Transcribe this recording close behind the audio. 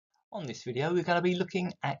On this video, we're going to be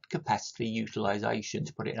looking at capacity utilisation.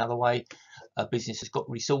 To put it another way, a business has got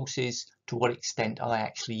resources. To what extent are they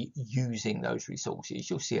actually using those resources?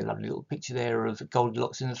 You'll see a lovely little picture there of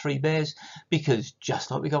Goldilocks and the Three Bears, because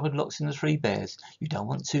just like with Goldilocks and the Three Bears, you don't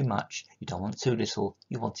want too much, you don't want too little,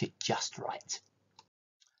 you want it just right.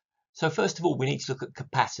 So first of all, we need to look at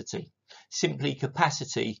capacity. Simply,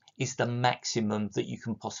 capacity is the maximum that you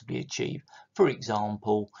can possibly achieve. For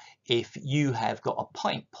example, if you have got a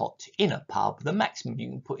pint pot in a pub, the maximum you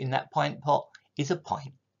can put in that pint pot is a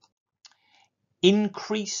pint.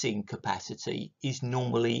 Increasing capacity is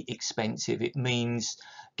normally expensive. It means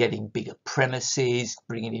getting bigger premises,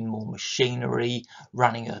 bringing in more machinery,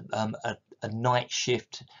 running a night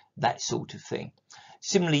shift, that sort of thing.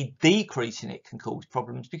 Similarly, decreasing it can cause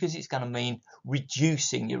problems because it's going to mean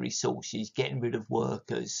reducing your resources, getting rid of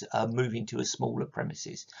workers, moving to a smaller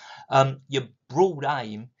premises. Your broad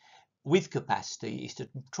aim with capacity is to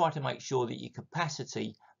try to make sure that your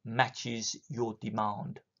capacity matches your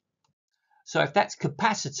demand. So if that's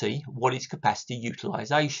capacity, what is capacity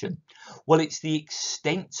utilisation? Well, it's the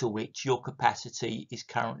extent to which your capacity is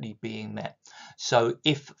currently being met. So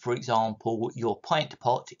if, for example, your pint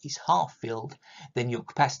pot is half filled, then your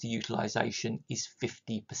capacity utilisation is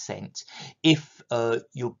 50%. If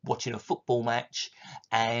you're watching a football match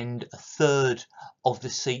and a third of the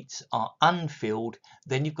seats are unfilled,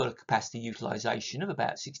 then you've got a capacity utilisation of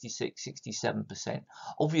about 66, 67%.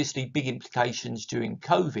 Obviously, big implications during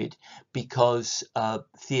COVID, because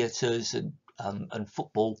theatres and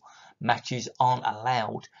football matches aren't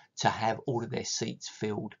allowed to have all of their seats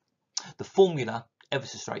filled. The formula, ever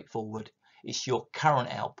so straightforward. It's your current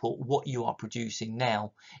output, what you are producing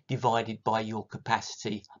now, divided by your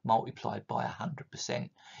capacity multiplied by 100%.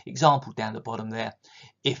 Example down the bottom there,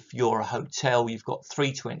 if you're a hotel, you've got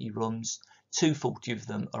 320 rooms, 240 of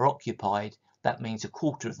them are occupied, that means a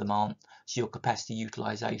quarter of them aren't, so your capacity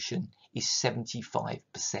utilisation is 75%.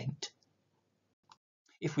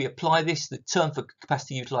 If we apply this, the term for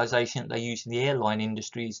capacity utilisation that they use in the airline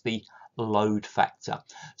industry is the load factor.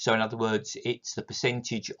 So in other words, it's the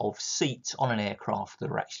percentage of seats on an aircraft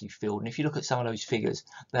that are actually filled. And if you look at some of those figures,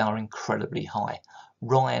 they are incredibly high.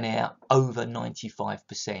 Ryanair over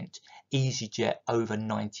 95%, EasyJet over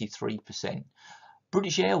 93%.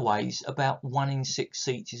 British Airways, about 1 in 6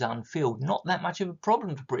 seats is unfilled. Not that much of a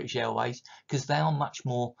problem for British Airways because they are much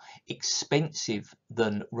more expensive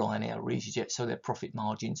than Ryanair or EasyJet, so their profit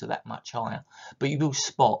margins are that much higher. But you will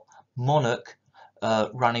spot Monarch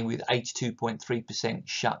running with 82.3%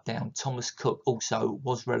 shut down. Thomas Cook also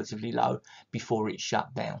was relatively low before it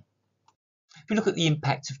shut down. If you look at the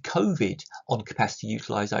impact of COVID on capacity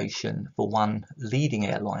utilisation for one leading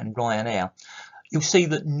airline, Ryanair, you'll see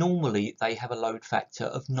that normally they have a load factor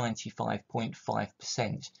of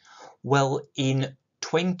 95.5%. Well, in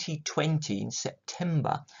 2020, in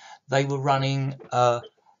September, they were running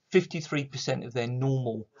 53% of their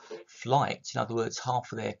normal flights. In other words,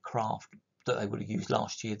 half of their craft that they would have used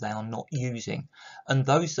last year, they are not using. And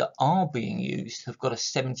those that are being used have got a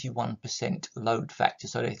 71% load factor.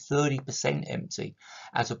 So they're 30% empty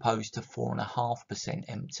as opposed to 4.5%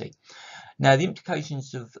 empty. Now, the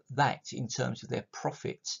implications of that in terms of their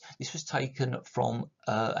profits, this was taken from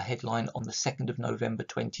a headline on the 2nd of November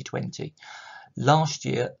 2020. Last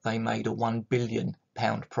year, they made a £1 billion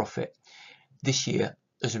profit. This year,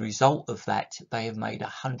 as a result of that, they have made a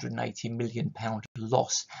 £180 million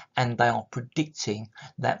loss, and they are predicting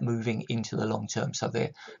that moving into the long term. So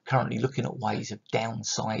they're currently looking at ways of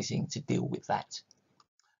downsizing to deal with that.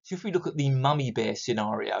 So if we look at the mummy bear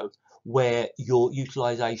scenario, where your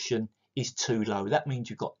utilisation is too low, that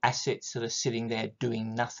means you've got assets that are sitting there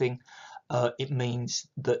doing nothing. It means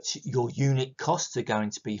that your unit costs are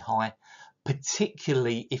going to be high,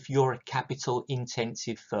 particularly if you're a capital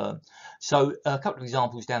intensive firm. So a couple of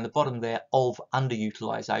examples down the bottom there of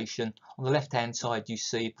underutilization. On the left hand side, you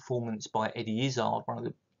see a performance by Eddie Izzard, one of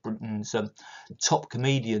the Britain's top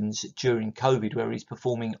comedians during COVID, where he's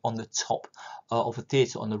performing on the top of a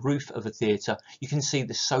theatre, on the roof of a theatre. You can see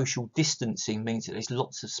the social distancing means that there's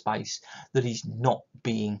lots of space that is not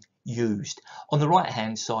being used. On the right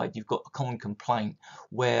hand side, you've got a common complaint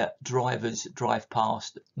where drivers drive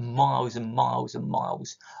past miles and miles and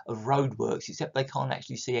miles of roadworks, except they can't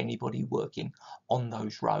actually see anybody working on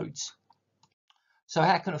those roads. So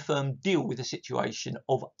how can a firm deal with a situation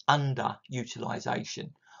of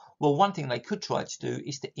underutilization? Well, one thing they could try to do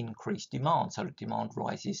is to increase demand so that demand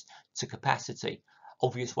rises to capacity.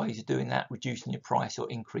 Obvious ways of doing that: reducing your price or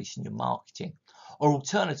increasing your marketing. Or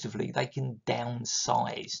alternatively, they can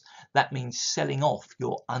downsize. That means selling off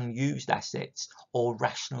your unused assets or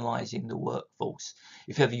rationalizing the workforce.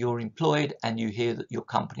 If ever you're employed and you hear that your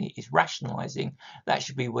company is rationalizing, that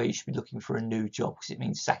should be where you should be looking for a new job, because it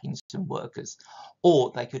means sacking some workers.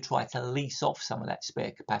 Or they could try to lease off some of that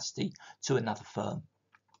spare capacity to another firm.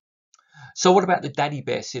 So what about the daddy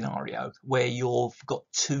bear scenario where you've got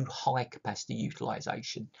too high capacity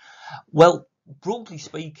utilization? Well, broadly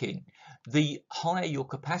speaking, the higher your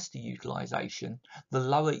capacity utilization, the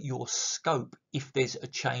lower your scope if there's a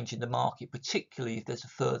change in the market, particularly if there's a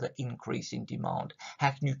further increase in demand.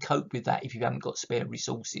 How can you cope with that if you haven't got spare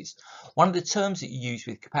resources? One of the terms that you use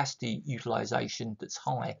with capacity utilization that's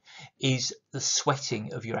high is the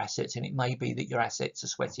sweating of your assets, and it may be that your assets are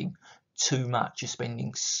sweating too much. You're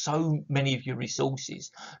spending so many of your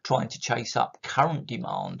resources trying to chase up current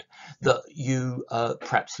demand that you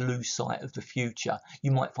perhaps lose sight of the future.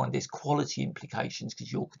 You might find there's quality implications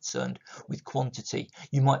because you're concerned with quantity.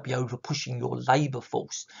 You might be over pushing your labour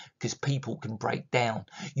force because people can break down.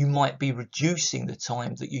 You might be reducing the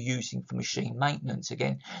time that you're using for machine maintenance.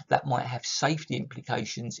 Again, that might have safety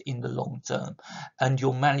implications in the long term. And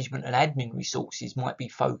your management and admin resources might be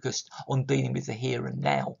focused on dealing with the here and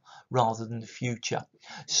now rather than the future.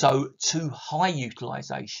 So too high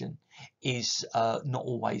utilization is not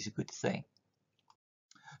always a good thing.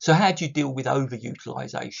 So how do you deal with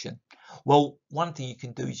overutilization? Well, one thing you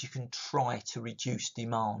can do is you can try to reduce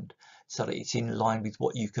demand so that it's in line with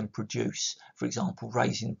what you can produce. For example,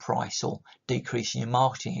 raising price or decreasing your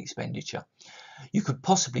marketing expenditure. You could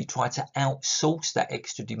possibly try to outsource that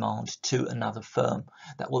extra demand to another firm.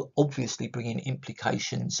 That will obviously bring in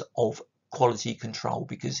implications of quality control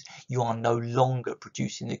because you are no longer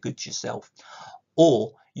producing the goods yourself.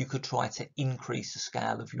 Or you could try to increase the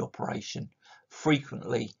scale of your operation.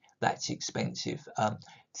 Frequently, that's expensive.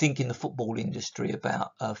 Think in the football industry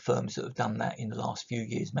about firms that have done that in the last few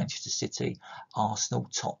years: Manchester City, Arsenal,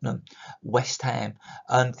 Tottenham, West Ham.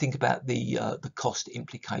 And think about the cost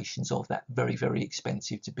implications of that. Very, very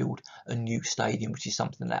expensive to build a new stadium, which is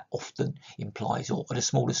something that often implies, or at a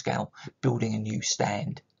smaller scale, building a new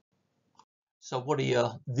stand. So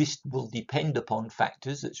this will depend upon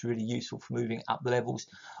factors that's really useful for moving up the levels.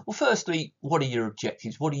 Well, firstly, what are your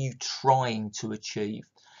objectives? What are you trying to achieve?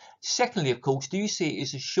 Secondly, of course, do you see it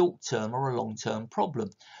as a short-term or a long-term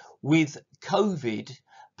problem? With COVID,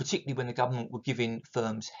 particularly when the government were giving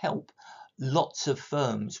firms help, lots of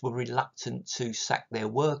firms were reluctant to sack their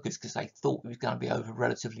workers because they thought it was going to be over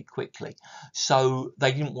relatively quickly. So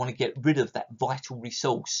they didn't want to get rid of that vital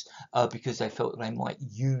resource because they felt that they might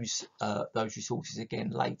use those resources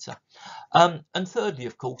again later. And thirdly,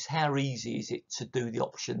 of course, how easy is it to do the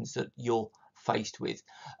options that you're faced with?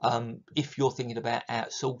 If you're thinking about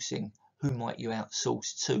outsourcing, who might you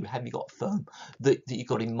outsource to? Have you got a firm that you've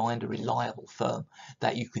got in mind, a reliable firm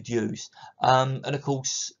that you could use? And of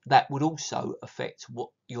course, that would also affect what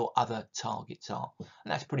your other targets are.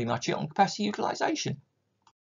 And that's pretty much it on capacity utilization.